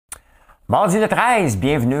Mardi le 13,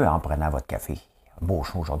 bienvenue en prenant votre café. Beau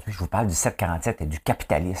show aujourd'hui. Je vous parle du 747 et du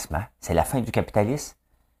capitalisme. Hein? C'est la fin du capitalisme.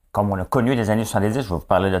 Comme on a connu les années 70, je vais vous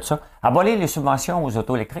parler de ça. Abolir les subventions aux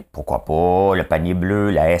autos électriques. Pourquoi pas? Le panier bleu,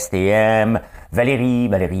 la STM. Valérie.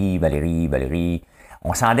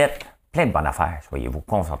 On s'endette. Plein de bonnes affaires. Soyez-vous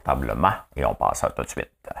confortablement. Et on passe ça tout de suite.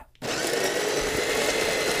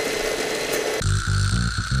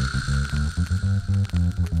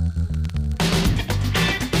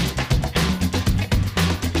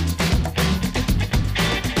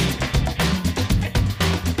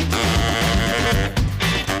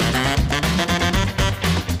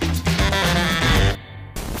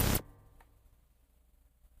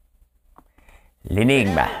 L'énigme.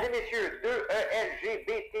 Mesdames et messieurs,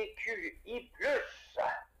 2ELGBTQI+,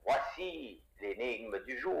 voici l'énigme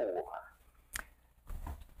du jour.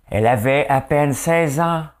 Elle avait à peine 16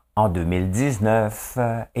 ans en 2019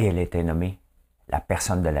 et elle était nommée la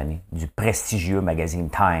personne de l'année du prestigieux magazine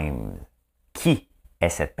Time. Qui est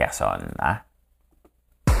cette personne, hein?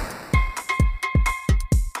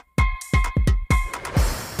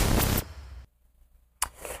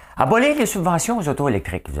 Abolir les subventions aux autos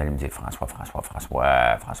électriques. Vous allez me dire, François,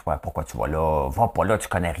 pourquoi tu vas là? Va pas là, tu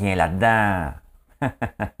connais rien là-dedans.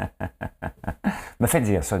 Me fait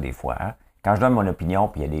dire ça des fois. Hein? Quand je donne mon opinion,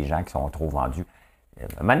 puis il y a des gens qui sont trop vendus. À un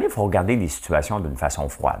moment donné, il faut regarder les situations d'une façon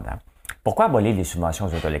froide. Hein? Pourquoi abolir les subventions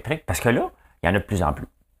aux autos électriques? Parce que là, il y en a de plus en plus.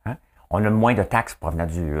 Hein? On a moins de taxes provenant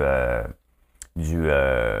de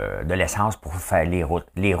l'essence pour faire les routes.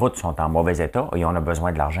 Les routes sont en mauvais état et on a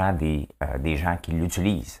besoin de l'argent des gens qui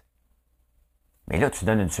l'utilisent. Mais là, tu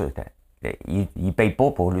donnes une... Ils ne payent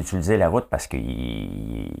pas pour utiliser la route parce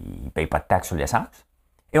qu'ils ne payent pas de taxes sur l'essence.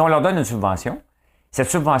 Et on leur donne une subvention. Cette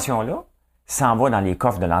subvention-là s'en va dans les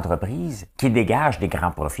coffres de l'entreprise qui dégage des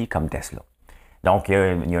grands profits comme Tesla. Donc, il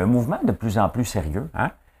y a un mouvement de plus en plus sérieux.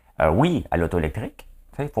 Hein? Oui, à l'auto électrique.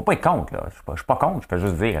 Il ne faut pas être contre. Là. Je ne suis pas contre. Je peux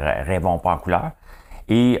juste dire, rêvons pas en couleur.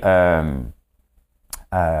 Et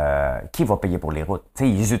qui va payer pour les routes? T'sais,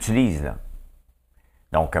 ils les utilisent. Là.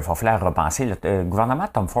 Donc, il va falloir repenser. Le gouvernement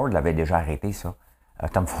Tom Ford l'avait déjà arrêté, ça.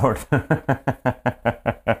 Tom Ford.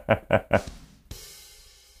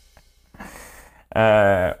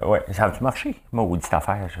 Ouais, ça a-tu marché? Moi, ou cette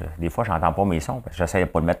affaire, des fois, j'entends pas mes sons parce que j'essaie de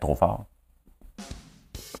pas le mettre trop fort.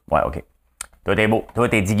 Ouais, OK. Tout est beau.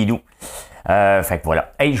 Tout est diguidou. Fait que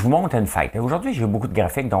voilà. Hey, je vous montre une fête. Aujourd'hui, j'ai beaucoup de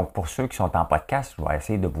graphiques, donc pour ceux qui sont en podcast, je vais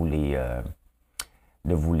essayer de vous les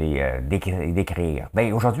décrire.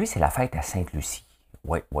 Ben, aujourd'hui, c'est la fête à Sainte-Lucie.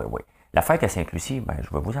 Oui. La fête à Sainte-Lucie, ben, je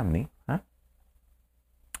vais vous amener. Hein?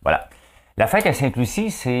 Voilà. La fête à Sainte-Lucie,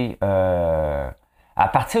 c'est à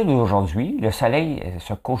partir d'aujourd'hui, le soleil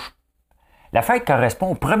se couche. La fête correspond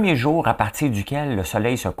au premier jour à partir duquel le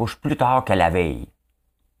soleil se couche plus tard que la veille.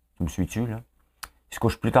 Tu me suis-tu, là? Il se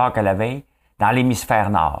couche plus tard que la veille dans l'hémisphère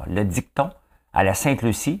nord. Le dicton à la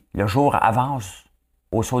Sainte-Lucie, le jour avance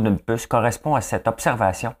au saut d'une puce, correspond à cette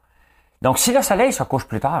observation. Donc, si le soleil se couche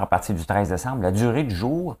plus tard à partir du 13 décembre, la durée du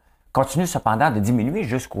jour continue cependant de diminuer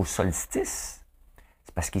jusqu'au solstice.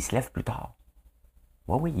 C'est parce qu'il se lève plus tard.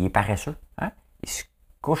 Oui, il est paresseux. Hein? Il se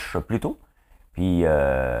couche plus tôt. Puis,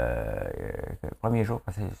 premier jour,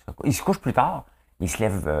 il se couche plus tard, il se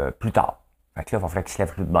lève plus tard. Fait que là, il va falloir qu'il se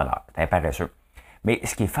lève plus de bonne heure. C'est un paresseux. Mais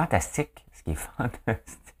ce qui est fantastique,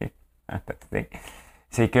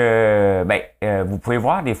 c'est que, vous pouvez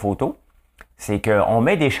voir des photos, c'est qu'on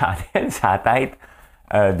met des chandelles sur la tête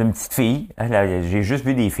d'une petite fille. J'ai juste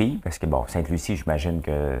vu des filles, parce que, bon, Sainte-Lucie, j'imagine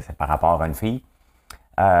que c'est par rapport à une fille.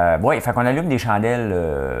 Fait qu'on allume des chandelles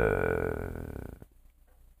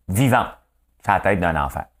vivantes sur la tête d'un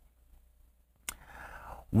enfant.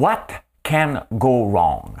 What can go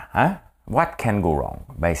wrong? Hein? What can go wrong?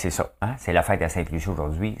 Ben, c'est ça. Hein? C'est la fête à Sainte-Lucie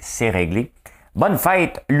aujourd'hui. C'est réglé. Bonne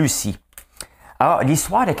fête, Lucie. Alors,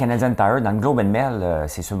 l'histoire de Canadian Tire dans le Globe and Mail,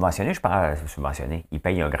 c'est subventionné. Je parle subventionné. Ils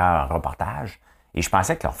payent un grand reportage. Et je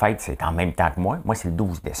pensais que leur fête, c'est en même temps que moi. Moi, c'est le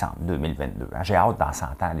 12 décembre 2022. Hein? J'ai hâte d'en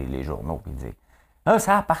s'entendre les journaux puis dire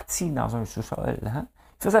ça a parti dans un sous-sol. Hein?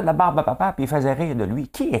 Il faisait de la barbe à papa puis il faisait rire de lui.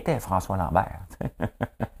 Qui était François Lambert?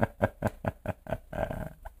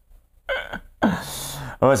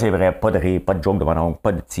 C'est vrai, pas de rire, pas de joke de mon oncle,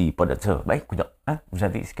 pas de petit, pas de ça. Ben, écoute, hein, vous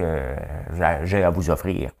avez ce que j'ai à vous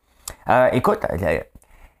offrir. Écoute,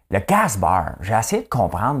 le gas bar, j'ai essayé de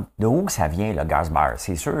comprendre d'où ça vient, le gas bar.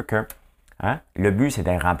 C'est sûr que le but, c'est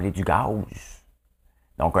de remplir du gaz.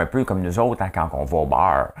 Donc, un peu comme nous autres, hein, quand on va au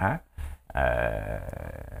bar. Hein?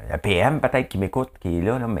 Le PM, peut-être, qui m'écoute, qui est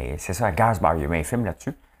là, mais c'est ça, gas bar. Il y a eu un film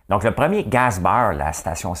là-dessus. Donc, le premier gas bar, la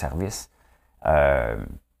station-service,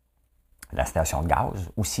 la station de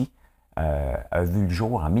gaz aussi, a vu le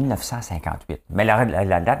jour en 1958. Mais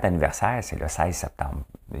la date d'anniversaire, c'est le 16 septembre.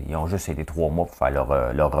 Ils ont juste été 3 mois pour faire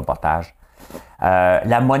leur reportage.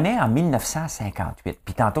 La monnaie en 1958.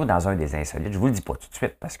 Puis tantôt, dans un des insolites, je vous le dis pas tout de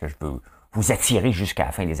suite parce que je veux vous attirer jusqu'à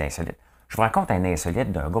la fin des insolites. Je vous raconte un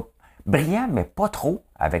insolite d'un gars brillant, mais pas trop,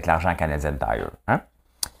 avec l'argent canadien Tire. Hein?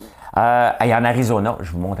 Et en Arizona,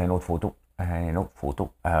 je vous montre une autre photo.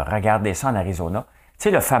 Regardez ça en Arizona. Tu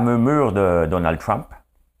sais, le fameux mur de Donald Trump.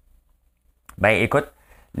 Ben, écoute,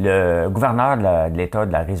 le gouverneur de l'État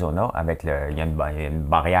de l'Arizona, il y a une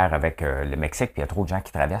barrière avec le Mexique, puis il y a trop de gens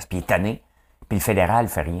qui traversent, puis il est tanné, puis le fédéral ne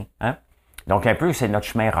fait rien. Hein? Donc, un peu, c'est notre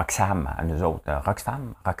chemin Roxham à nous autres.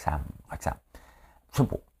 Roxham. Je sais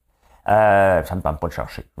pas. Ça ne me tente pas de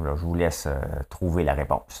chercher. Là, je vous laisse trouver la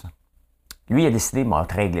réponse. Lui, il a décidé, m'a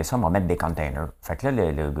régler ça, m'a mettre des containers. Fait que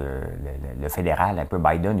là, le fédéral, un peu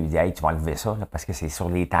Biden, lui dit, hey, tu vas enlever ça, là, parce que c'est sur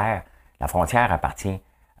les terres. La frontière appartient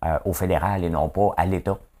au fédéral et non pas à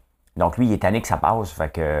l'État. Donc, lui, il est tanné que ça passe,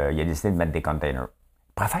 fait que, il a décidé de mettre des containers.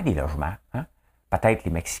 Il pourrait faire des logements, hein? Peut-être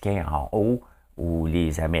les Mexicains en haut ou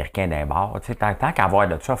les Américains d'un bord. Tu sais, tant qu'à avoir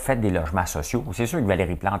de ça, faites des logements sociaux. C'est sûr que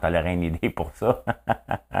Valérie Plante aurait une idée pour ça.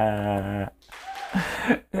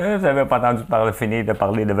 Vous n'avez pas entendu finir de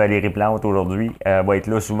parler de Valérie Plante aujourd'hui. Elle va être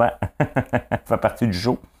là souvent. Elle fait partie du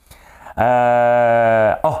show. J'ai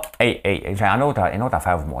une autre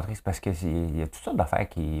affaire à vous montrer. C'est parce qu'il y a toutes sortes d'affaires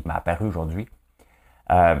qui m'ont apparu aujourd'hui.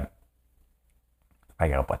 Il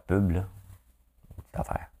n'y aura pas de pub, là. Petite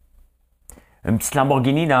affaire. Une petite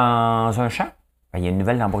Lamborghini dans un champ. Il y a une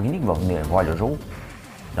nouvelle Lamborghini qui va venir voir le jour.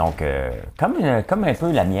 Donc, comme un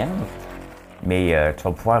peu la mienne, mais tu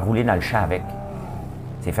vas pouvoir rouler dans le champ avec.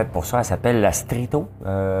 C'est fait pour ça. Elle s'appelle la Strito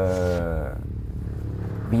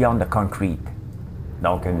Beyond the Concrete.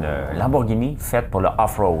 Donc, une Lamborghini faite pour le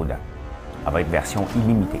off-road. Elle va être version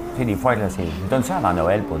illimitée. Tu sais, des fois, là, je vous donne ça avant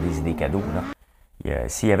Noël pour des idées cadeaux.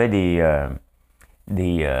 S'il y avait des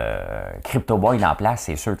crypto boys en place,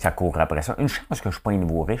 c'est sûr que ça courrait après ça. Une chance que je ne suis pas un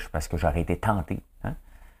nouveau riche parce que j'aurais été tenté. Hein?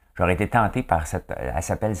 J'aurais été tenté par elle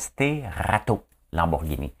s'appelle Sterato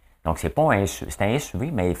Lamborghini. Donc, c'est un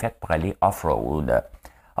SUV, mais elle est faite pour aller off-road.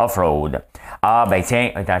 Off-road. Ah, ben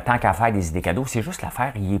tiens, tant qu'à faire des idées cadeaux, c'est juste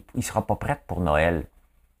l'affaire, il ne sera pas prêt pour Noël.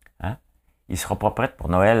 Hein? Il ne sera pas prêt pour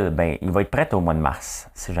Noël, ben il va être prêt au mois de mars.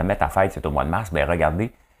 Si jamais ta fête, c'est au mois de mars, ben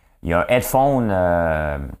regardez, il y a un headphone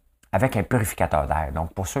avec un purificateur d'air.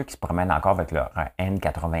 Donc, pour ceux qui se promènent encore avec leur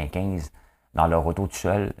N95 dans leur auto tout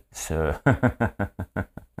seul, je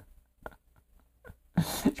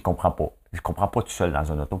comprends pas. Je comprends pas tout seul dans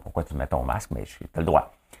une auto pourquoi tu mets ton masque, mais tu as le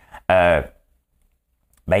droit.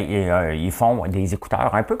 Ils font des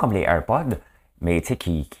écouteurs un peu comme les AirPods, mais tu sais,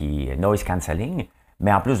 qui noise cancelling.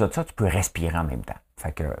 Mais en plus de ça, tu peux respirer en même temps.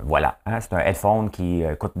 Fait que voilà, hein, c'est un headphone qui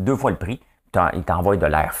coûte 2 fois le prix. Il t'envoie de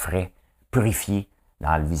l'air frais, purifié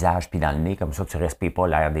dans le visage puis dans le nez, comme ça tu ne respires pas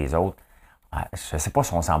l'air des autres. Je ne sais pas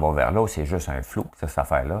si on s'en va vers là ou c'est juste un flou, cette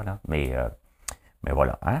affaire-là. Là. Mais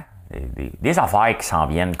voilà, hein? Des affaires qui s'en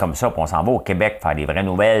viennent comme ça, puis on s'en va au Québec faire des vraies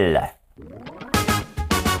nouvelles.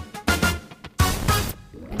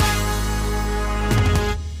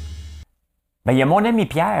 Ben, il y a mon ami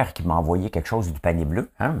Pierre qui m'a envoyé quelque chose du panier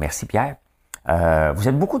bleu. Hein? Merci Pierre. Vous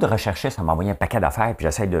êtes beaucoup de recherchistes à m'envoyer un paquet d'affaires, puis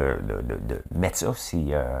j'essaie de mettre ça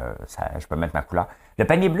si je peux mettre ma couleur. Le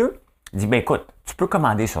panier bleu dit, ben écoute, tu peux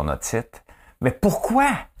commander sur notre site, mais pourquoi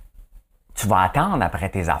tu vas attendre après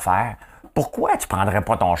tes affaires? Pourquoi tu ne prendrais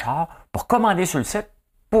pas ton char pour commander sur le site,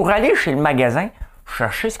 pour aller chez le magasin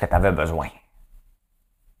chercher ce que tu avais besoin?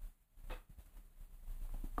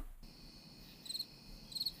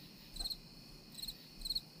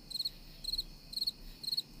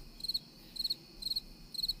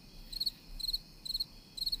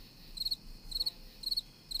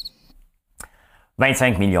 «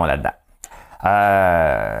 25 millions là-dedans.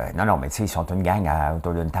 Non, mais tu sais, ils sont une gang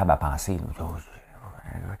autour d'une table à penser.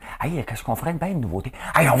 Hey, qu'est-ce qu'on ferait de bien de nouveauté?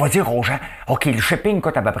 Hey, on va dire aux gens, OK, le shipping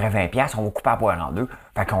coûte à peu près 20$, on va couper à poire en deux.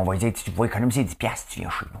 Fait qu'on va dire, tu vas économiser 10$ si tu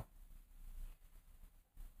viens chez nous.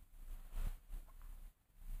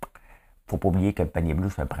 Faut pas oublier que le panier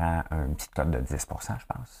bleu se prend une petite cote de 10%, je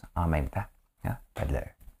pense, en même temps. Hein?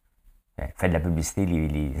 Fait de la publicité,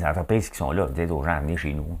 les entreprises qui sont là, disent aux gens, venez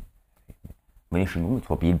chez nous. Venez chez nous, tu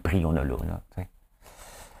vas payer le prix qu'on a là.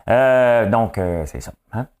 Donc, c'est ça.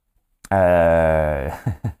 Hein?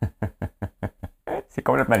 C'est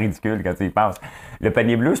complètement ridicule quand tu y penses. Le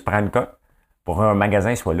panier bleu se prend une cote. Pour un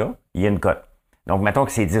magasin soit là, il y a une cote. Donc, mettons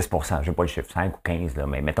que c'est 10%. Je n'ai pas le chiffre 5 ou 15, là,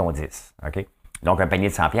 mais mettons 10. OK? Donc, un panier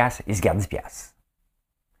de 100$, il se garde 10$.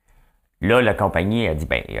 Là, la compagnie a dit,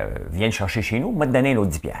 viens le chercher chez nous, on va te donner un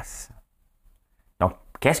autre 10$. Donc,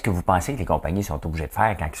 Qu'est-ce que vous pensez que les compagnies sont obligées de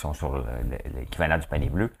faire quand ils sont sur l'équivalent du panier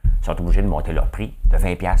bleu? Ils sont obligés de monter leur prix de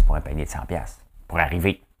 20$ pour un panier de 100$ pour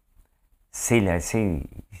arriver. C'est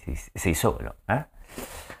ça, là. Hein?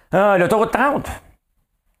 L'autoroute 30.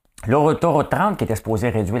 L'autoroute 30 qui était supposée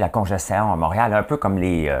réduire la congestion à Montréal, un peu comme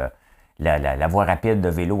la voie rapide de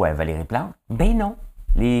vélo à Valérie-Plante. Ben non.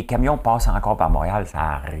 Les camions passent encore par Montréal. Ça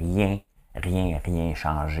n'a rien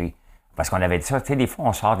changé. Parce qu'on avait dit ça. Tu sais, des fois,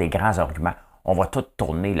 on sort des grands arguments. On va tout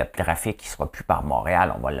tourner. Le trafic qui ne sera plus par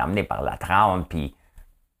Montréal. On va l'emmener par la 30. Puis,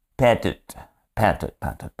 pas tout.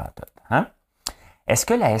 Hein? Est-ce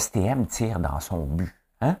que la STM tire dans son but?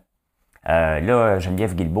 Hein? Là,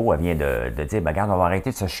 Geneviève Guilbeault, elle vient de dire, ben, regarde, on va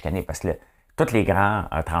arrêter de se chicaner parce que tous les grands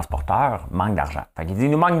transporteurs manquent d'argent. Fait qu'il dit,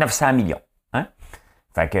 il nous manque 900 millions. Hein?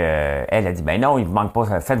 Fait que, elle a dit, ben non, il ne manque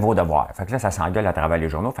pas, faites vos devoirs. Fait que là, ça s'engueule à travers les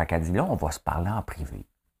journaux. Fait qu'elle dit, là, on va se parler en privé.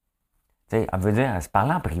 Tu sais, elle veut dire, se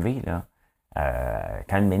parler en privé, là,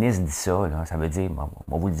 quand le ministre dit ça, là, ça veut dire,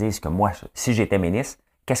 on va vous le dire, ce que moi, si j'étais ministre,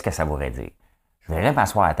 qu'est-ce que ça voudrait dire? Je verrais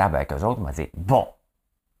m'asseoir à table avec eux autres, me dire, bon,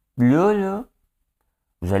 là,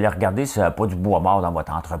 vous allez regarder si ça n'a pas du bois mort dans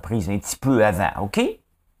votre entreprise un petit peu avant, OK?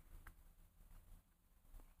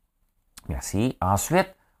 Merci.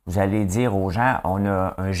 Ensuite, vous allez dire aux gens, on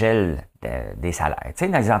a un gel des salaires. Tu sais,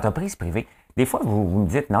 dans les entreprises privées, des fois, vous me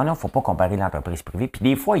dites, non, il ne faut pas comparer l'entreprise privée, puis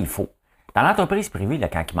des fois, il faut. Dans l'entreprise privée, là,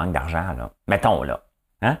 quand il manque d'argent, là, mettons,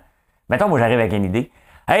 moi, j'arrive avec une idée.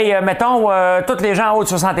 Hey, mettons, tous les gens en haut de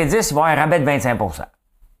 70, ils vont avoir un rabais de 25%.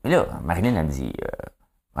 Mais là, Marilyn, elle me dit,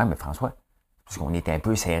 ouais, mais François, parce qu'on est un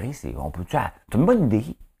peu serré, on peut-tu... C'est une bonne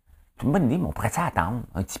idée. C'est une bonne idée, mais on pourrait attendre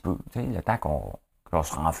un petit peu, tu sais, le temps qu'on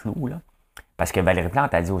se rend flou, là. Parce que Valérie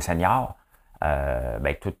Plante a dit aux seniors,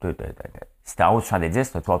 ben, si t'es en haut de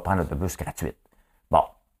 70, tu vas prendre l'autobus gratuit. Bon.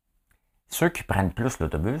 Ceux qui prennent plus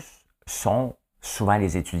l'autobus sont souvent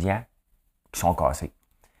les étudiants qui sont cassés.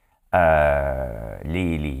 La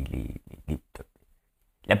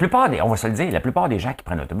plupart on va se le dire, la plupart des gens qui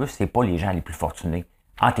prennent l'autobus, c'est pas les gens les plus fortunés,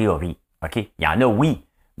 en théorie. OK? Il y en a, oui,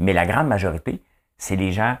 mais la grande majorité, c'est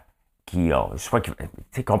les gens qui,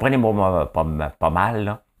 comprenez-moi pas mal,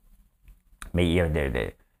 là,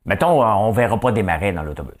 mais mettons, on verra pas des marais dans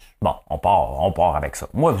l'autobus. Bon, on part avec ça.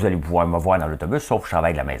 Moi, vous allez pouvoir me voir dans l'autobus, sauf que je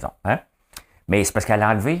travaille de la maison. Hein? Mais c'est parce qu'elle a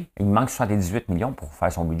enlevé, il manque 78 millions pour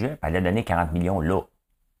faire son budget, puis elle a donné 40 millions là.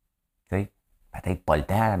 Tu sais, peut-être pas le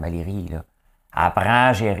temps, Valérie, là. Apprends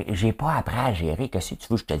à gérer. J'ai pas appris à gérer. Qu'est-ce que tu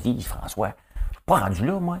veux que je te dise, François? Je suis pas rendu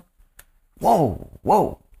là, moi.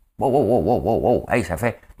 Wow. Hey, ça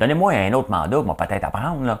fait... Donnez-moi un autre mandat, moi, peut-être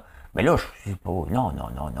apprendre, là. Mais là, je sais pas...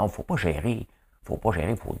 Non, faut pas gérer. Faut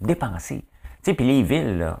dépenser. Tu sais, puis les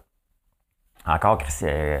villes, là, encore,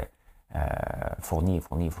 Fournier.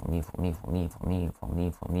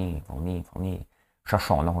 Je cherche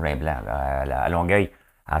son nom, j'ai un blanc, là, à Longueuil,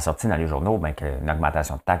 elle a sorti dans les journaux une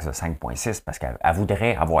augmentation de taxes de 5,6 parce qu'elle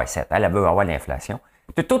voudrait avoir 7. Elle veut avoir l'inflation.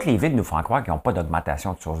 Toutes les villes nous font croire qu'ils n'ont pas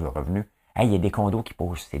d'augmentation de sources de revenus. Hey, il y a des condos qui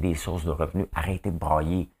posent, c'est des sources de revenus. Arrêtez de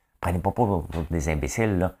brailler. Prenez pas pour des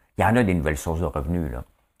imbéciles, là. Il y en a des nouvelles sources de revenus, là.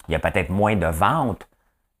 Il y a peut-être moins de ventes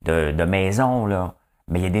de maisons, là,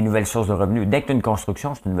 mais il y a des nouvelles sources de revenus. Dès que tu as une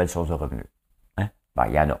construction, c'est une nouvelle source de revenus. Hein? Ben,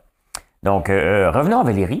 il y en a. Donc, revenons à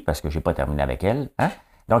Valérie, parce que je n'ai pas terminé avec elle. Hein?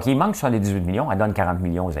 Donc, il manque sur les 18 millions, elle donne 40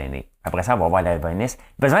 millions aux aînés. Après ça, on va voir la ministre.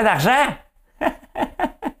 Besoin d'argent!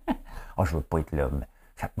 Oh, je veux pas être l'homme.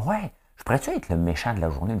 Ouais, je pourrais-tu être le méchant de la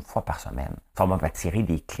journée une fois par semaine? Ça va m'attirer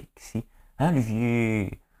des clics ici. Hein,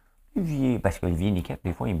 Olivier? Parce qu'Olivier Niquette,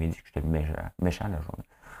 des fois, il m'a dit que j'étais le méchant de la journée.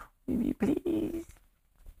 Olivier, please.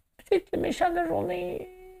 C'est le méchant de la journée.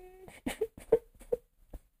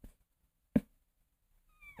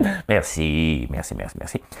 Merci.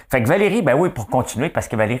 Fait que Valérie, ben oui, pour continuer, parce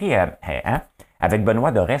que Valérie, avec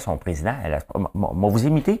Benoît Doré, son président, moi vous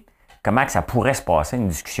imiter comment que ça pourrait se passer, une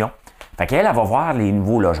discussion. Fait qu'elle, elle va voir les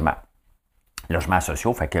nouveaux logements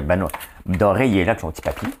sociaux. Fait que Benoît Doré, il est là avec son petit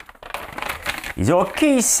papier. Il dit, OK,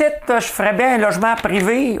 ici, je ferais bien un logement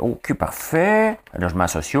privé. OK, parfait. Un logement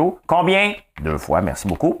social. Combien? 2 fois, merci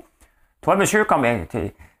beaucoup. Toi, monsieur, combien?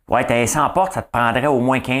 Ouais, t'as 100 portes, ça te prendrait au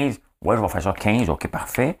moins 15. Ouais, je vais faire ça 15. OK,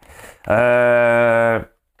 parfait. Un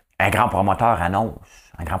grand promoteur annonce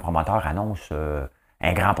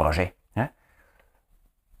un grand projet. Hein?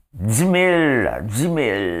 10 000.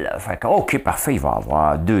 Fait que, OK, parfait, il va y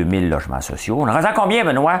avoir 2000 logements sociaux. On en rend combien,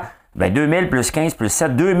 Benoît? Ben, 2000 plus 15 plus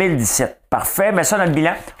 7, 2017. Parfait, mets ça dans le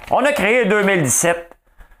bilan. On a créé 2017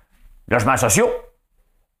 logements sociaux.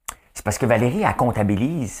 C'est parce que Valérie, elle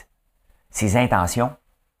comptabilise ses intentions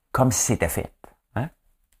comme si c'était fait. Hein?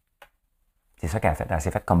 C'est ça qu'elle a fait. Elle s'est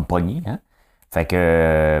faite comme pognée. Hein? Fait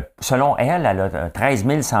que, selon elle, elle a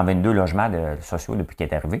 13 122 logements sociaux depuis qu'elle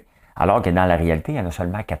est arrivée, alors que dans la réalité, il y en a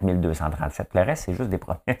seulement 4 237. Le reste, c'est juste des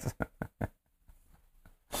promesses.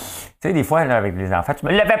 Tu sais, des fois, là, avec les enfants, tu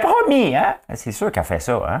me l'avais promis, hein? C'est sûr qu'elle fait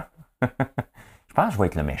ça, hein? Je pense que je vais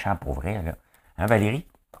être le méchant pour vrai, là. Hein, Valérie?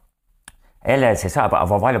 Elle, c'est ça, elle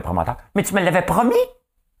va voir le promoteur. Mais tu me l'avais promis?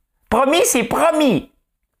 Promis, c'est promis!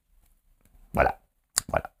 Voilà.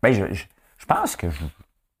 Voilà. Ben, je pense que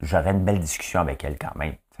j'aurais une belle discussion avec elle quand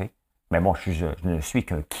même. Tu sais. Mais bon, je ne suis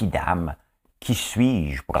qu'un kidam. Qui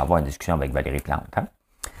suis-je pour avoir une discussion avec Valérie Plante? Hein?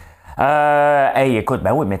 Hey, écoute,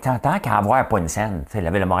 ben oui, mais tant qu'à avoir pas une scène, tu sais, la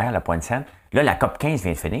Ville de Montréal n'a pas une scène. Là, la COP 15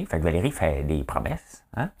 vient de finir, fait que Valérie fait des promesses.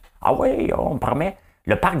 Hein? Ah oui, on promet.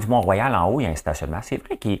 Le parc du Mont-Royal, en haut, il y a un stationnement. C'est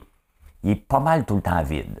vrai qu'il est pas mal tout le temps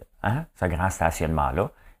vide, hein, ce grand stationnement-là.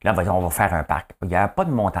 Là, on va faire un parc. Il n'y a pas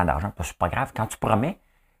de montant d'argent, c'est pas grave. Quand tu promets,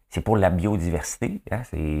 c'est pour la biodiversité. Hein,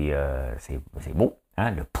 c'est beau.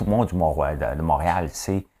 Hein, le poumon de Montréal,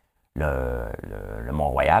 c'est le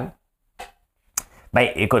Mont-Royal. Ben,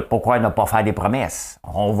 écoute, pourquoi ne pas faire des promesses?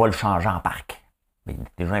 On va le changer en parc. Mais,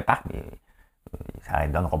 déjà un parc, mais ça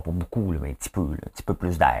ne donnera pas beaucoup, là, mais un petit peu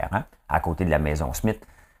plus d'air, hein, à côté de la maison Smith.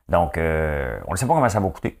 Donc, on ne sait pas comment ça va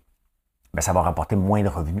coûter. Ben, ça va rapporter moins de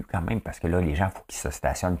revenus quand même, parce que là, les gens, il faut qu'ils se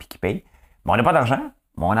stationnent et qu'ils payent. Mais on n'a pas d'argent,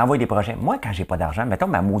 mais on envoie des projets. Moi, quand j'ai pas d'argent, mettons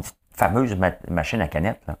ma maudite fameuse machine à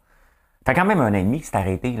canettes, là, fait quand même 1 an et demi que c'est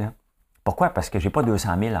arrêté. Là. Pourquoi? Parce que j'ai pas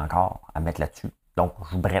 200 000 encore à mettre là-dessus. Donc,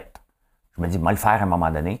 je brette. Je me dis, moi le faire à un moment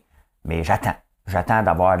donné, mais j'attends. J'attends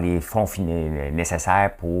d'avoir les fonds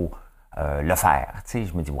nécessaires pour le faire. Tu sais,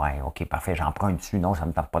 je me dis, ouais, OK, parfait, j'emprunte dessus. Non, ça ne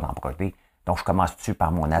me tente pas d'emprunter. Donc, je commence dessus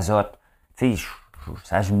par mon azote. Tu sais,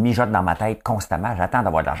 ça je mijote dans ma tête constamment. J'attends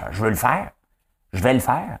d'avoir de l'argent. Je veux le faire. Je vais le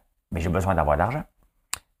faire, mais j'ai besoin d'avoir de l'argent.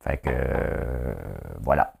 Fait que,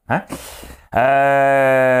 voilà. Hein?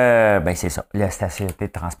 Ben, c'est ça. La société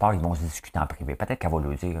de transport, ils vont se discuter en privé. Peut-être qu'elle va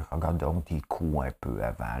lui dire, regarde donc tes coûts un peu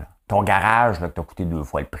avant. Là. Ton garage, là, qui t'a coûté 2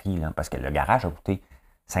 fois le prix, là, parce que le garage a coûté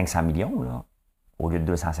 500 millions, là, au lieu de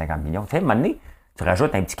 250 millions. Tu sais, à un moment donné, tu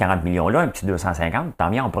rajoutes un petit 40 millions là, un petit 250, t'en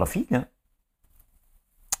viens en profit, là.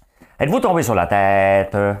 Êtes-vous tombé sur la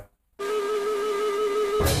tête?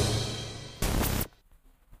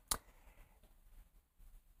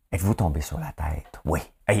 Êtes-vous tombé sur la tête? Oui.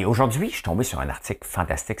 Et aujourd'hui, je suis tombé sur un article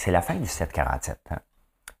fantastique. C'est la fin du 747. Hein?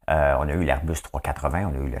 On a eu l'Airbus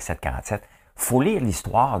 380, on a eu le 747. Il faut lire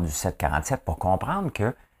l'histoire du 747 pour comprendre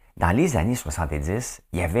que dans les années 70,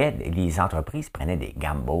 il y avait les entreprises qui prenaient des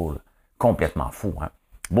gambles complètement fous. Hein?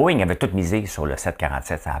 Boeing avait tout misé sur le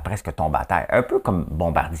 747, ça a presque tombé à terre. Un peu comme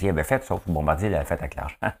Bombardier avait fait, sauf que Bombardier l'avait fait avec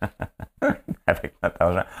l'argent. Avec notre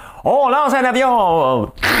argent. On lance un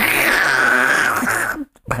avion!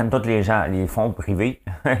 Prennent tous les gens, les fonds privés,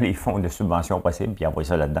 les fonds de subvention possibles, puis envoient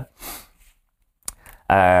ça là-dedans.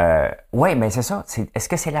 Oui, mais c'est ça. Est-ce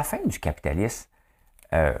que c'est la fin du capitalisme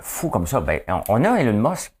fou comme ça? Ben, on a Elon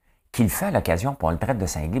Musk qui le fait à l'occasion, puis on le traite de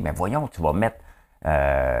cinglé. Mais voyons, tu vas mettre...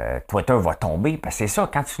 Twitter va tomber. Parce que c'est ça,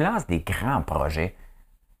 quand tu lances des grands projets,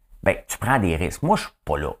 ben, tu prends des risques. Moi, je suis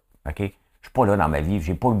pas là. OK? Je suis pas là dans ma vie.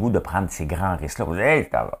 J'ai pas le goût de prendre ces grands risques-là. Vous dites, hey,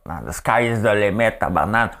 the sky is the limit,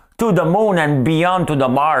 tabarnak. To the moon and beyond to the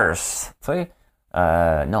Mars. Tu sais?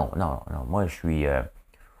 Non. Moi, je suis...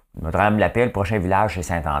 Notre-Dame de la Paix, le prochain village, c'est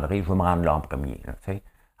Saint-André. Je veux me rendre là en premier. Là, tu sais?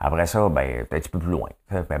 Après ça, ben, peut-être un petit peu plus loin.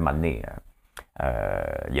 À un moment donné,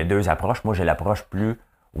 il y a 2 approches. Moi, j'ai l'approche plus...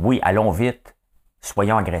 Oui, allons vite.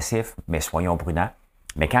 Soyons agressifs, mais soyons prudents.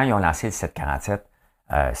 Mais quand ils ont lancé le 747,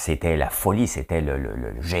 c'était la folie, c'était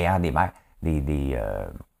le géant des mers, des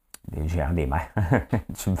géants des mers.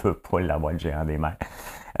 Tu ne veux pas l'avoir, le géant des mers.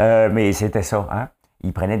 Mais c'était ça, hein.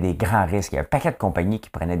 Ils prenaient des grands risques. Il y a un paquet de compagnies qui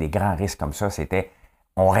prenaient des grands risques comme ça.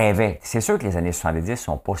 On rêvait. C'est sûr que les années 70 ne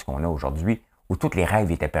sont pas ce qu'on a aujourd'hui, où tous les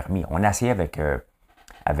rêves étaient permis. On a essayé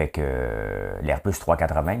avec l'Airbus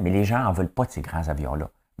 380, mais les gens n'en veulent pas de ces grands avions-là.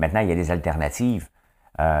 Maintenant, il y a des alternatives.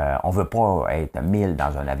 On ne veut pas être 1000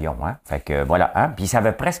 dans un avion. Hein? Fait que voilà. Hein? Puis ça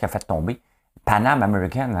avait presque fait tomber Pan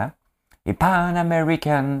American. Hein? Et Pan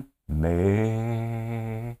American,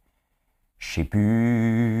 mais je sais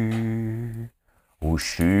plus où je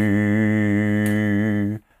suis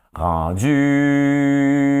rendu.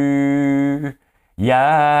 Il y avait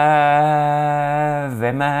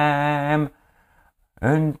même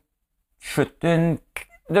une chute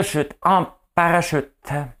en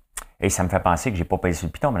parachute. Et ça me fait penser que j'ai pas payé sur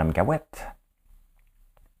le piton, Mme Cahouette.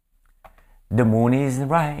 The moon is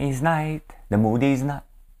night, the mood is not,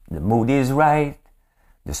 the mood is right,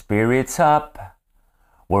 the spirit's up,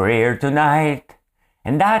 we're here tonight,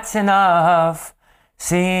 and that's enough,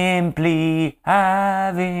 simply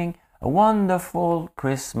having A wonderful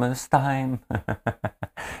Christmas time.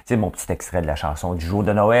 C'est mon petit extrait de la chanson du jour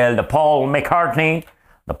de Noël de Paul McCartney.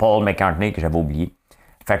 De Paul McCartney que j'avais oublié.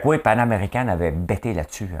 Fait que oui, Pan American avait bêté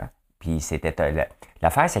là-dessus. Hein. Puis c'était...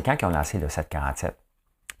 l'affaire, c'est quand ils ont lancé le 747.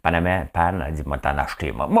 Pan a dit, moi t'en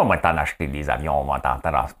acheter, moi t'en acheter des avions, moi t'en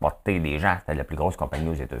transporter des gens. C'était la plus grosse compagnie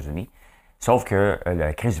aux États-Unis. Sauf que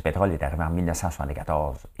la crise du pétrole est arrivée en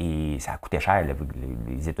 1974 et ça a coûté cher.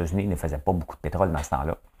 Les États-Unis ne faisaient pas beaucoup de pétrole dans ce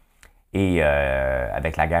temps-là. Et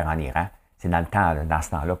avec la guerre en Iran, c'est dans ce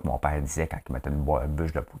temps-là que mon père disait quand il mettait une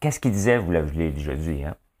bûche de poêle. Qu'est-ce qu'il disait, je l'ai déjà dit,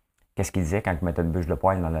 hein? Qu'est-ce qu'il disait quand il mettait une bûche de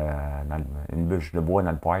poêle une bûche de bois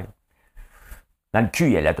dans le poêle? Dans le cul,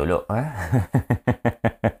 il y a là, là, hein?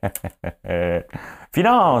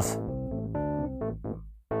 Finance!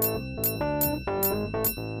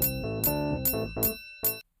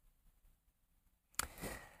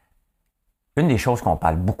 Une des choses qu'on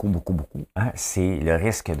parle beaucoup, hein, c'est le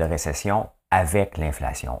risque de récession avec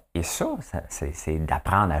l'inflation. Et ça c'est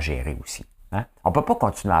d'apprendre à gérer aussi. Hein? On ne peut pas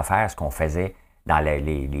continuer à faire ce qu'on faisait dans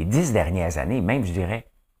les 10 dernières années, même, je dirais,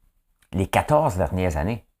 les 14 dernières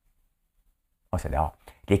années. Oh, c'est dehors.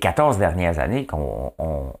 Les 14 dernières années qu'on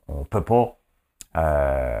ne peut pas...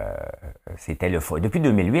 c'était le faux. Depuis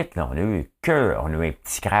 2008, là, on a eu un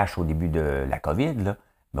petit crash au début de la COVID, là,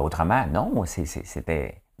 mais autrement, non,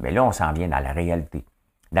 c'était... Mais là, on s'en vient dans la réalité.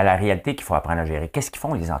 Dans la réalité qu'il faut apprendre à gérer. Qu'est-ce qu'ils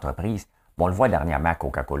font les entreprises? Bon, on le voit dernièrement,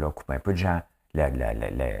 Coca-Cola coupe un peu de gens.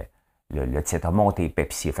 Le titre a monté,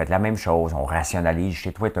 Pepsi a fait la même chose. On rationalise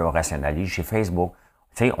chez Twitter, on rationalise chez Facebook.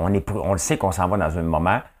 Tu sais, on le sait qu'on s'en va dans un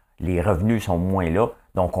moment, les revenus sont moins là,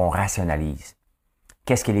 donc on rationalise.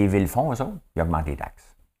 Qu'est-ce que les villes font, eux autres? Ils augmentent les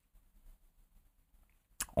taxes.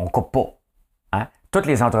 On ne coupe pas. Hein? Toutes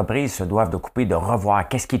les entreprises se doivent de couper, de revoir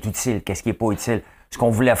qu'est-ce qui est utile, qu'est-ce qui n'est pas utile. Ce qu'on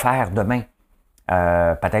voulait faire demain,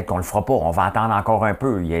 peut-être qu'on ne le fera pas. On va attendre encore un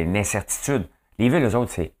peu. Il y a une incertitude. Les villes, eux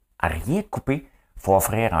autres, c'est à rien de couper. Il faut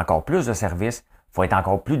offrir encore plus de services. Il faut être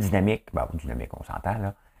encore plus dynamique. Ben, dynamique, on s'entend,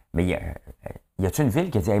 là. Mais y a-t-il une ville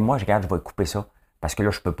qui a dit hey, moi, je vais couper ça parce que là,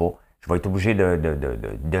 je ne peux pas. Je vais être obligé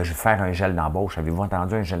de faire un gel d'embauche. Avez-vous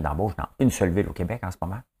entendu un gel d'embauche dans une seule ville au Québec en ce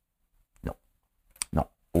moment? Non. Non.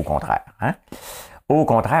 Au contraire. Hein? Au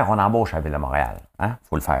contraire, on embauche à la Ville de Montréal. Hein?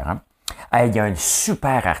 Faut le faire. Hein? Il y a un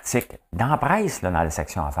super article dans la presse, là, dans la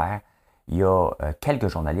section affaires. Il y a quelques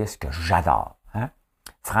journalistes que j'adore. Hein?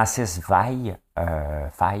 Francis Veil, je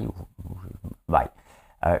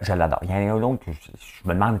l'adore. Il y en a un autre, je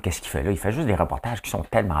me demande qu'est-ce qu'il fait là. Il fait juste des reportages qui sont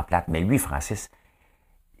tellement plates. Mais lui, Francis,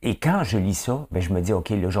 et quand je lis ça, ben, je me dis,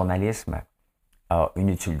 OK, le journalisme a une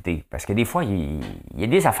utilité. Parce que des fois, il y a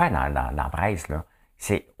des affaires dans la presse, là.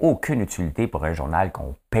 C'est aucune utilité pour un journal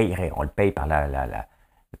qu'on payerait. On le paye par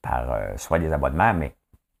soit des abonnements, mais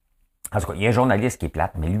en tout cas, il y a un journaliste qui est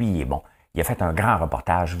plate, mais lui, il est bon. Il a fait un grand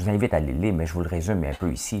reportage. Je vous invite à le lire, mais je vous le résume un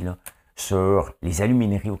peu ici, là, sur les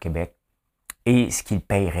alumineries au Québec et ce qu'ils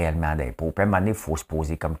payent réellement d'impôts. Puis à un moment donné, il faut se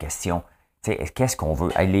poser comme question, qu'est-ce qu'on veut?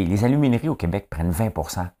 Les alumineries au Québec prennent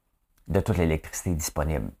 20% de toute l'électricité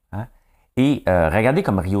disponible. Hein? Et regardez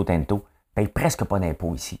comme Rio Tinto ne paye presque pas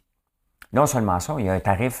d'impôts ici. Non seulement ça, il y a un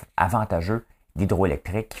tarif avantageux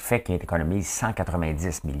d'hydroélectrique qui fait qu'il économise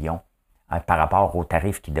 190 millions par rapport au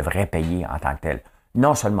tarif qu'ils devraient payer en tant que tel.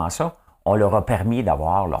 Non seulement ça, on leur a permis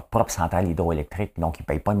d'avoir leur propre centrale hydroélectrique, donc ils ne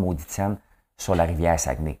payent pas de maudite scène sur la rivière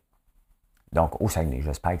Saguenay. Donc, au Saguenay,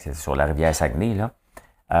 j'espère que c'est sur la rivière Saguenay, là.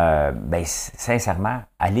 Ben, sincèrement,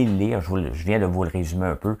 allez le lire, je viens de vous le résumer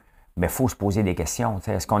un peu, mais il faut se poser des questions.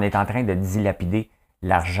 Est-ce qu'on est en train de dilapider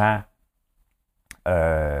l'argent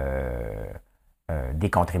des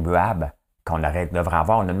contribuables qu'on devrait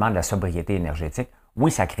avoir? On nous demande la sobriété énergétique.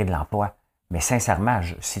 Oui, ça crée de l'emploi, mais sincèrement,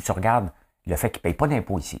 si tu regardes le fait qu'ils ne payent pas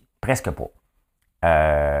d'impôts ici, presque pas,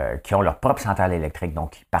 qui ont leur propre centrale électrique,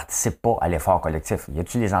 donc qui ne participent pas à l'effort collectif. Y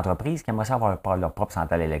a-t-il des entreprises qui aimeraient ça avoir leur propre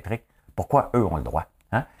centrale électrique? Pourquoi eux ont le droit?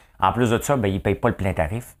 Hein? En plus de ça, ben, ils ne payent pas le plein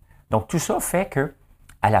tarif. Donc, tout ça fait que,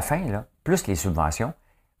 à la fin, là, plus les subventions,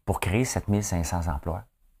 pour créer 7500 emplois.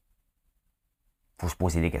 Il faut se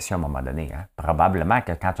poser des questions à un moment donné. Hein? Probablement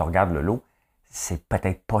que quand tu regardes le lot, c'est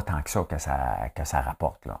peut-être pas tant que ça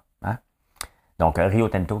rapporte. Là, hein? Donc, Rio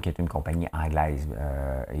Tinto, qui est une compagnie anglaise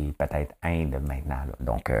et peut-être Inde maintenant. Là.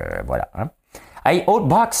 Donc, voilà. Hein? Hey,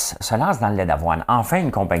 Oatbox se lance dans le lait d'avoine. Enfin,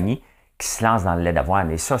 une compagnie qui se lance dans le lait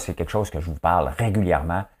d'avoine. Et ça, c'est quelque chose que je vous parle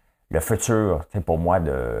régulièrement. Le futur, pour moi,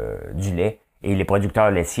 du lait. Et les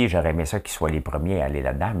producteurs laitiers, j'aurais aimé ça qu'ils soient les premiers à aller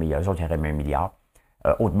là-dedans, mais eux autres, ils auraient mis 1 milliard.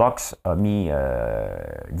 Oatbox a mis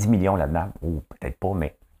 10 millions là-dedans, ou peut-être pas,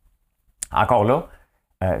 mais encore là,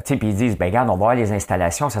 puis ils disent, ben regarde, on va voir les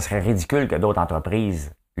installations, ça serait ridicule que d'autres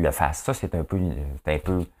entreprises le fassent. Ça, c'est un peu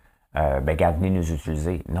Ben, regarde, venez nous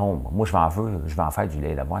utiliser. Non, moi, je vais en faire du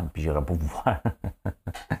lait d'avoine, puis j'irai pas vous voir.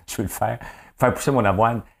 Je veux le faire pousser mon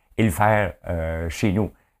avoine et le faire chez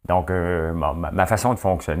nous. Donc, ma façon de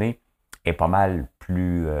fonctionner est pas mal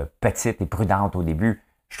plus petite et prudente au début.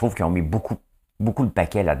 Je trouve qu'ils ont mis beaucoup de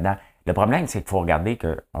paquets là-dedans. Le problème, c'est qu'il faut regarder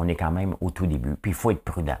qu'on est quand même au tout début. Puis il faut être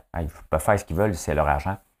prudent. Ils peuvent faire ce qu'ils veulent, c'est leur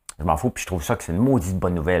argent. Je m'en fous, puis je trouve ça que c'est une maudite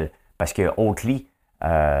bonne nouvelle. Parce que Oatly, qui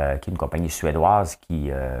est une compagnie suédoise qui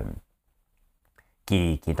est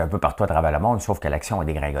un peu partout à travers le monde, sauf que l'action a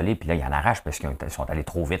dégringolé, puis là, ils en arrachent parce qu'ils sont allés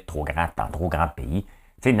trop vite, trop grand, dans trop grands pays.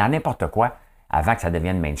 Tu sais, dans n'importe quoi, avant que ça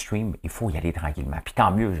devienne mainstream, il faut y aller tranquillement. Puis tant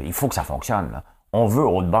mieux, il faut que ça fonctionne. Là. On veut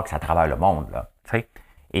Oatbox à travers le monde. Là, tu sais.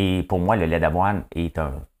 Et pour moi, le lait d'avoine est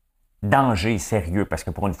un danger sérieux, parce que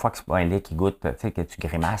pour une fois que c'est pas un lait qui goûte, tu sais, que tu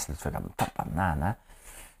grimaces, là, tu fais comme tabarnane, hein?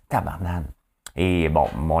 Tabarnane. Et bon,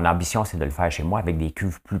 mon ambition, c'est de le faire chez moi avec des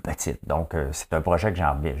cuves plus petites. Donc, c'est un projet que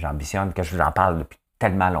j'ambitionne, que j'en parle depuis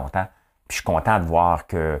tellement longtemps. Puis je suis content de voir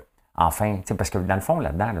que, enfin, tu sais, parce que dans le fond,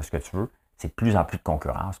 là-dedans, là, ce que tu veux, c'est de plus en plus de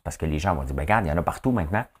concurrence, parce que les gens vont dire, ben, regarde, il y en a partout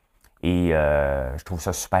maintenant. Et je trouve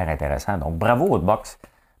ça super intéressant. Donc, bravo Oatbox.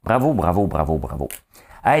 Bravo, bravo, bravo, bravo.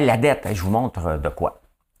 Hey, la dette, je vous montre de quoi.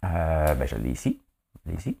 Ben, je l'ai ici.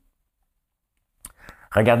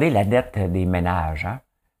 Regardez la dette des ménages. Hein?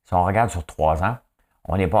 Si on regarde sur 3 ans,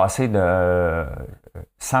 on est passé de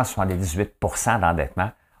 178 %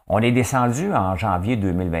 d'endettement. On est descendu en janvier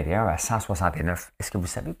 2021 à 169. Est-ce que vous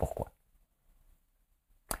savez pourquoi?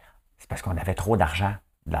 C'est parce qu'on avait trop d'argent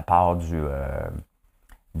de la part de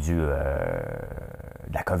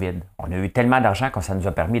la COVID. On a eu tellement d'argent que ça nous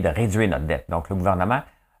a permis de réduire notre dette. Donc, le gouvernement,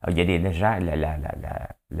 il y a des gens,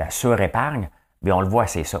 la surépargne, mais on le voit,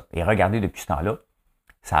 c'est ça. Et regardez, depuis ce temps-là,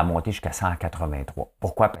 ça a monté jusqu'à 183.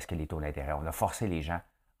 Pourquoi? Parce que les taux d'intérêt, on a forcé les gens.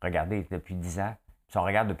 Regardez, depuis 10 ans, si on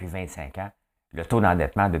regarde depuis 25 ans, le taux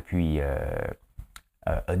d'endettement depuis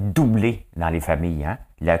a doublé dans les familles. Hein?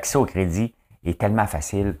 L'accès au crédit est tellement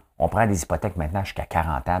facile. On prend des hypothèques maintenant jusqu'à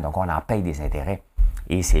 40 ans, donc on en paye des intérêts.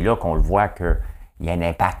 Et c'est là qu'on le voit qu'il y a un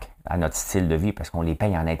impact à notre style de vie parce qu'on les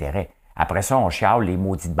paye en intérêt. Après ça, on chiale les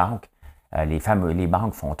maudites banques. Les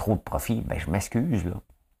banques font trop de profits. Ben, je m'excuse, là.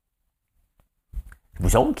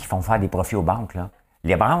 Vous autres qui font faire des profits aux banques, là.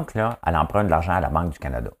 Les banques, là, elles empruntent de l'argent à la Banque du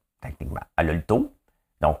Canada, techniquement. Elle a le taux.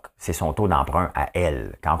 Donc, c'est son taux d'emprunt à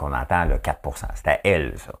elle, quand on entend le 4 %. C'est à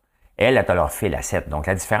elle, ça. Elle te leur file à 7. Donc,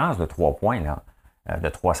 la différence de 3 points, là, de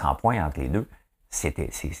 300 points entre les deux,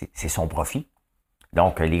 c'est son profit.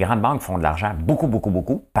 Donc, les grandes banques font de l'argent beaucoup, beaucoup,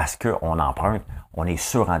 beaucoup parce qu'on emprunte, on est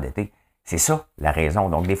surendetté. C'est ça, la raison.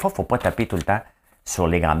 Donc, des fois, il ne faut pas taper tout le temps sur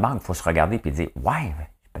les grandes banques. Il faut se regarder et dire, ouais,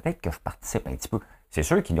 peut-être que je participe un petit peu. C'est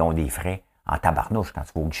sûr qu'ils ont des frais en tabarnouche quand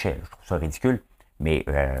tu vas au guichet. Je trouve ça ridicule, mais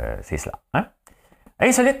c'est cela. Hein?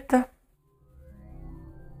 Insolite!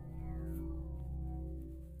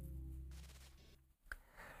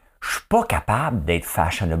 Je suis pas capable d'être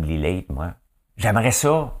fashionably late, moi. J'aimerais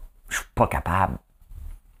ça. Je suis pas capable.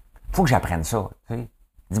 Faut que j'apprenne ça. Tu sais.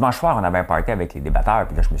 Dimanche soir, on avait un party avec les débatteurs,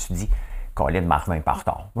 puis là, je me suis dit, Colin Marvin pas en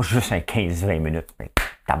retard. Moi, je suis juste un 15-20 minutes. Mais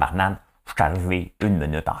tabarnane, je suis arrivé 1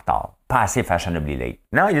 minute en retard. Pas assez fashionably late.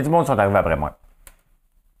 Non, il y a du monde qui sont arrivés après moi.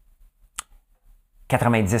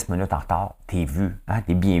 90 minutes en retard, t'es vu, hein,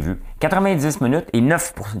 t'es bien vu. 90 minutes et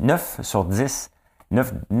 9 sur 10,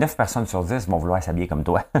 9 personnes sur 10 vont vouloir s'habiller comme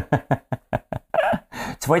toi.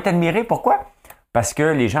 Tu vas être admiré, pourquoi? Parce que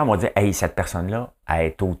les gens vont dire, hey, cette personne-là, elle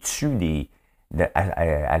est au-dessus elle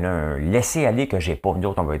a un laisser-aller que j'ai pas. Nous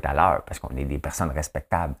autres, on va être à l'heure parce qu'on est des personnes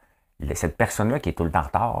respectables. Cette personne-là qui est tout le temps en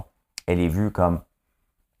retard, elle est vue comme,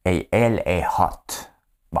 hey, elle est hot.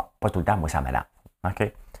 Bon, pas tout le temps, moi, ça m'énerve.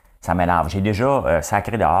 OK? Ça m'énerve. J'ai déjà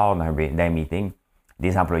sacré dehors dans un meeting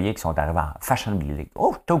des employés qui sont arrivés en fashionably.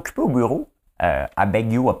 Oh, t'es occupé au bureau? I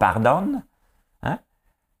beg you a pardon? Hein?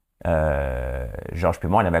 Georges puis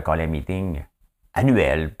moi, on avait collé un meeting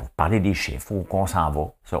annuel pour parler des chiffres, où qu'on s'en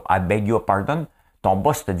va. So, I beg you a pardon. Ton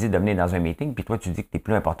boss te dit de venir dans un meeting, puis toi, tu dis que tu es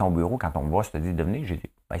plus important au bureau quand ton boss te dit de venir. J'ai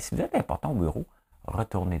dit, ben, si vous êtes important au bureau,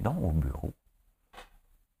 retournez donc au bureau.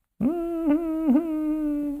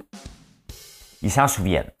 Ils s'en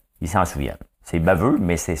souviennent. Ils s'en souviennent. C'est baveux,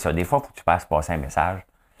 mais c'est ça. Des fois, il faut que tu passes passer un message.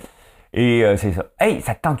 Et c'est ça. Hey,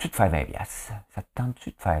 ça te tente-tu de faire 20$? Ça te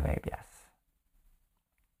tente-tu de faire 20$?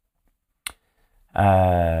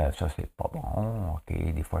 Ça, c'est pas bon.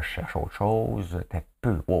 OK, des fois, je cherche autre chose. T'es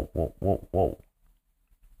peu. Wow.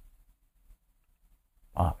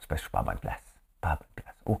 Ah, c'est parce que je suis pas à bonne place. Pas à bonne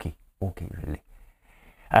place. OK, je l'ai.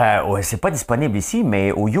 Ouais, c'est pas disponible ici,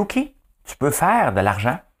 mais au UK, tu peux faire de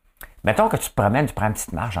l'argent. Mettons que tu te promènes, tu prends une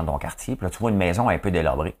petite marche dans ton quartier, puis là, tu vois une maison un peu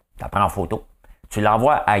délabrée. Tu la prends en photo. Tu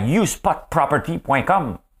l'envoies à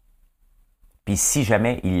uspotproperty.com. Puis si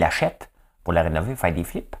jamais il l'achète pour la rénover, faire des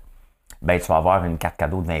flips, ben tu vas avoir une carte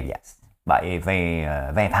cadeau de 20 piastres. Ben, et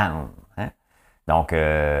 20 pounds. Hein? Donc,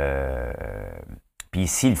 puis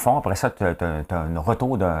s'ils le font, après ça, tu as un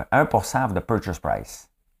retour de 1% of the purchase price.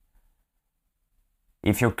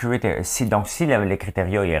 If your donc, si le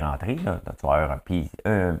criteria est rentré, là, tu vas avoir, tu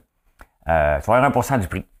vas avoir 1% du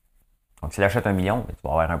prix. Donc, s'il achète 1 million, tu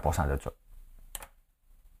vas avoir 1% de ça.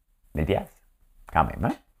 1000 piastres, quand même.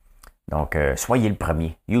 Hein? Donc, soyez le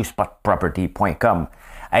premier. uspotproperty.com.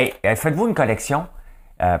 Hey, faites-vous une collection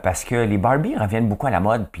parce que les Barbie reviennent beaucoup à la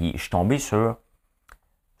mode. Puis, je suis tombé sur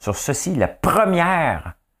ceci, la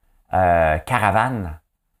première caravane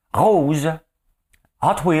rose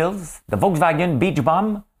Hot Wheels de Volkswagen Beach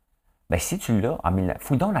Bomb. Ben, si tu l'as,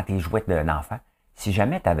 fouille donc dans tes jouets d'enfant. Si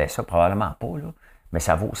jamais tu avais ça, probablement pas, là, mais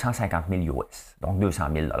ça vaut 150 000 US, donc 200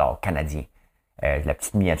 000 canadiens. La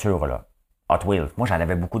petite miniature, là, Hot Wheels. Moi, j'en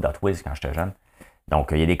avais beaucoup d'Hot Wheels quand j'étais jeune. Donc,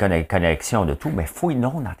 il y a des connexions de tout, mais fouille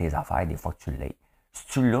donc dans tes affaires des fois que tu l'as. Si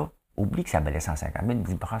tu l'as, oublie que ça valait 150 000,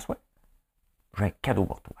 dis François, j'ai un cadeau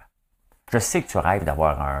pour toi. Je sais que tu rêves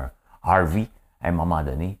d'avoir un RV à un moment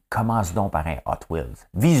donné. Commence donc par un Hot Wheels.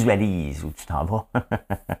 Visualise où tu t'en vas.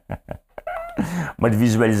 Moi, de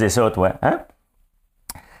visualiser ça, toi. Hein?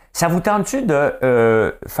 Ça vous tente-tu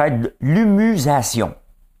de faire de l'humusation?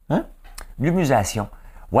 Hein? L'humusation.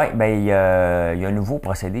 Oui, ben il y a un nouveau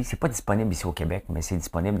procédé. C'est pas disponible ici au Québec, mais c'est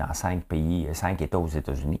disponible dans 5 pays, 5 États aux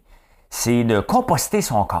États-Unis. C'est de composter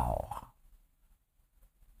son corps.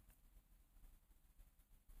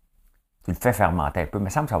 Tu le fais fermenter un peu, mais il me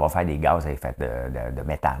semble que ça va faire des gaz à effet de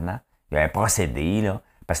méthane. Hein? Il y a un procédé, là,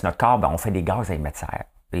 parce que notre corps, ben, on fait des gaz à effet de serre.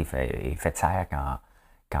 Effet de serre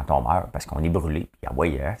quand on meurt, parce qu'on est brûlé. Puis, ah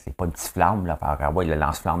ouais, hein, c'est pas une petite flamme, là, ah ouais, le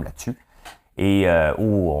lance-flamme là-dessus. Et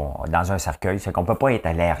dans un cercueil, c'est qu'on ne peut pas être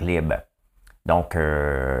à l'air libre. Donc,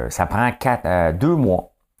 ça prend 2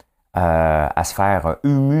 mois à se faire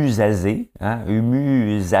humusaser, hein,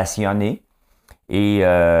 humusationner. Et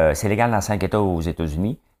c'est légal dans 5 États aux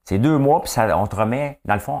États-Unis. C'est 2 mois, puis on te remet,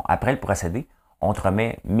 dans le fond, après le procédé, on te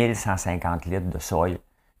remet 1150 litres de soil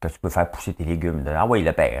que tu peux faire pousser tes légumes. Ah oui,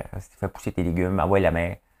 le père, si tu fais pousser tes légumes, ah oui, la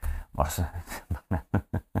mère. Bon, ça...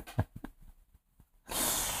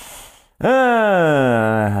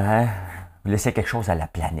 laissez quelque chose à la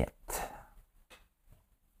planète.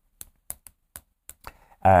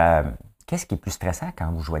 Qu'est-ce qui est plus stressant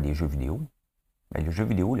quand vous jouez à des jeux vidéo? Ben, le jeu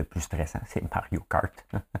vidéo le plus stressant, c'est Mario Kart.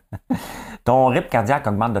 Ton rythme cardiaque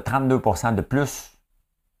augmente de 32% de plus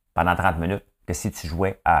pendant 30 minutes que si tu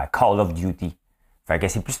jouais à Call of Duty. Fait que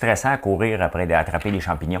c'est plus stressant à courir après d'attraper les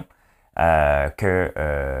champignons que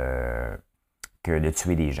de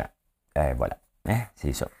tuer des gens. Voilà. Hein?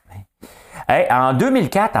 C'est ça. Hey, en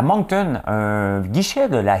 2004, à Moncton, un guichet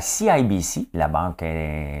de la CIBC, la banque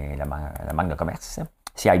de commerce,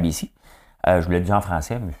 CIBC, je vous l'ai dit en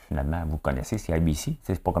français, mais finalement, vous connaissez CIBC.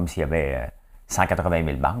 C'est pas comme s'il y avait 180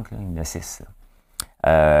 000 banques, là, il y en a 6.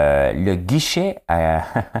 Le guichet a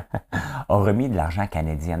remis de l'argent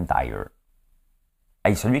Canadian Tire.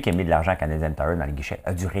 Hey, celui qui a mis de l'argent Canadian Tire dans le guichet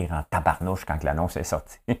a dû rire en tabarnouche quand l'annonce est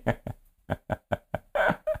sortie.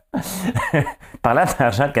 Parlant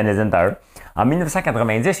d'argent de Canadian Tire, en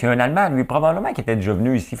 1990, il y a un Allemand, lui, probablement, qui était déjà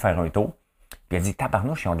venu ici faire un tour. Puis il a dit,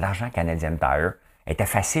 tabarnouche, ils ont de l'argent Canadian Tire. Était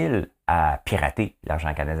facile à pirater,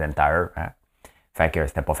 l'argent Canadian Tire. Hein? Fait que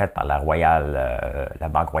c'était pas fait par la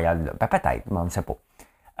Banque Royale. Ben, peut-être, mais on ne sait pas.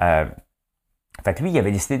 Fait que lui, il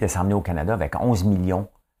avait décidé de s'emmener au Canada avec 11 millions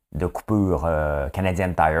de coupures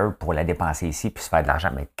Canadian Tire pour la dépenser ici puis se faire de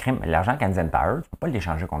l'argent. Mais l'argent Canadian Tire, tu ne peux pas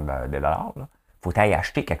l'échanger contre des dollars. Il faut aller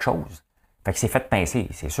acheter quelque chose. Fait que c'est fait pincer.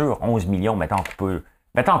 C'est sûr, 11 millions, mettons en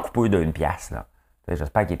coupure de 1 piastre. Là.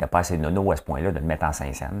 J'espère qu'il n'était pas assez nono à ce point-là de le mettre en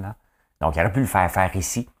 5 cents. Là. Donc, il aurait pu le faire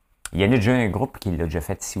ici. Il y en a déjà un groupe qui l'a déjà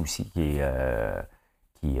fait ici aussi, qui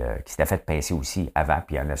s'était fait pincer aussi avant.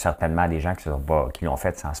 Puis il y en a certainement des gens qui l'ont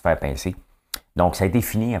fait sans se faire pincer. Donc, ça a été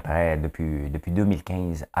fini après depuis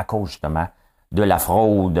 2015 à cause justement de la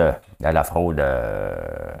fraude de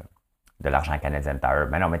l'argent Canadian Tire.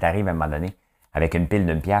 Mais non, mais t'arrives à un moment donné avec une pile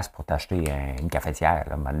d'1 piastre pour t'acheter une cafetière,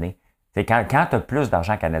 là, à un moment donné. T'sais, quand tu as plus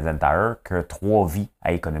d'argent Canadian Tire que 3 vies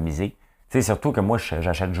à économiser, surtout que moi,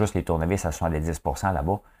 j'achète juste les tournevis à 70%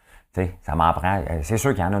 là-bas, ça m'en prend. C'est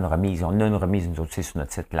sûr qu'il y en a une remise. On a une remise, nous autres, sur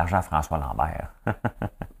notre site, l'argent François Lambert.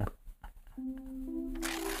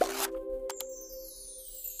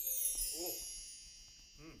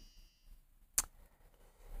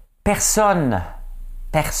 Personne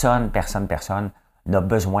n'a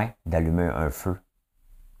besoin d'allumer un feu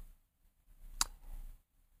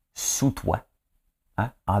sous toi,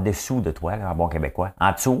 hein? En dessous de toi, là, en bon québécois,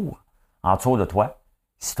 en dessous de toi,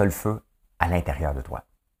 si tu as le feu à l'intérieur de toi.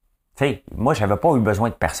 Tu sais, moi, je n'avais pas eu besoin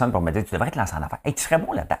de personne pour me dire, tu devrais te lancer en affaires. Hey, tu serais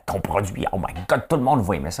bon là-dedans. Ton produit, oh my God, tout le monde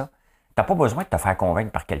va aimer ça. Tu n'as pas besoin de te faire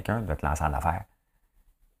convaincre par quelqu'un de te lancer en affaires.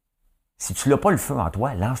 Si tu n'as pas le feu en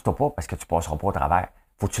toi, lance-toi pas parce que tu ne passeras pas au travers.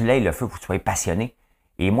 Faut que tu l'aies le feu, faut que tu sois passionné.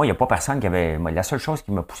 Et moi, il n'y a pas personne qui avait... Moi, la seule chose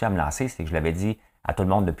qui m'a poussé à me lancer, c'est que je l'avais dit à tout le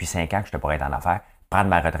monde depuis 5 ans que je pourrais être en affaires, prendre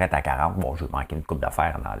ma retraite à 40. Bon, j'ai manqué une coupe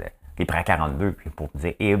d'affaires dans les prêts à 42, puis pour me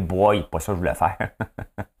dire, eh boy, pas ça que je voulais faire.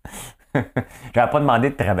 Je n'avais pas demandé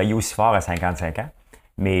de travailler aussi fort à 55 ans,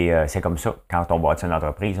 mais c'est comme ça. Quand on bâtit une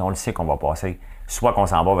entreprise, on le sait qu'on va passer, soit qu'on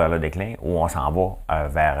s'en va vers le déclin, ou on s'en va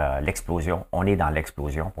vers l'explosion. On est dans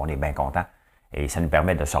l'explosion, puis on est bien content. Et ça nous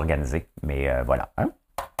permet de s'organiser. Mais voilà. Hein?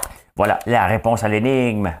 Voilà la réponse à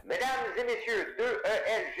l'énigme. Mesdames et messieurs,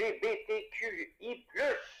 2LGBTQI+,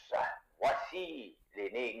 voici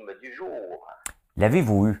l'énigme du jour.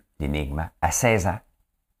 L'avez-vous eu, l'énigme? À 16 ans,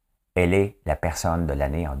 elle est la personne de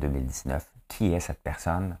l'année en 2019. Qui est cette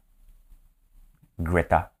personne?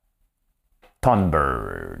 Greta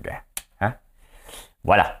Thunberg. Hein?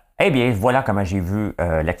 Voilà. Eh bien, voilà comment j'ai vu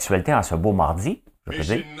l'actualité en ce beau mardi. Je peux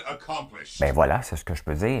dire. Ben voilà, c'est ce que je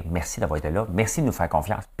peux dire. Merci d'avoir été là. Merci de nous faire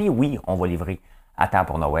confiance. Puis oui, on va livrer à temps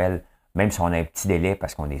pour Noël, même si on a un petit délai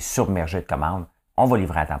parce qu'on est submergé de commandes. On va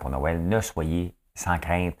livrer à temps pour Noël. Ne soyez sans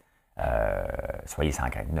crainte. Soyez sans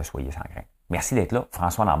crainte. Ne soyez sans crainte. Merci d'être là.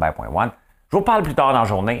 FrançoisLambert.one. Je vous parle plus tard dans la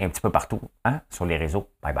journée, un petit peu partout, hein, sur les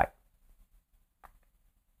réseaux. Bye bye.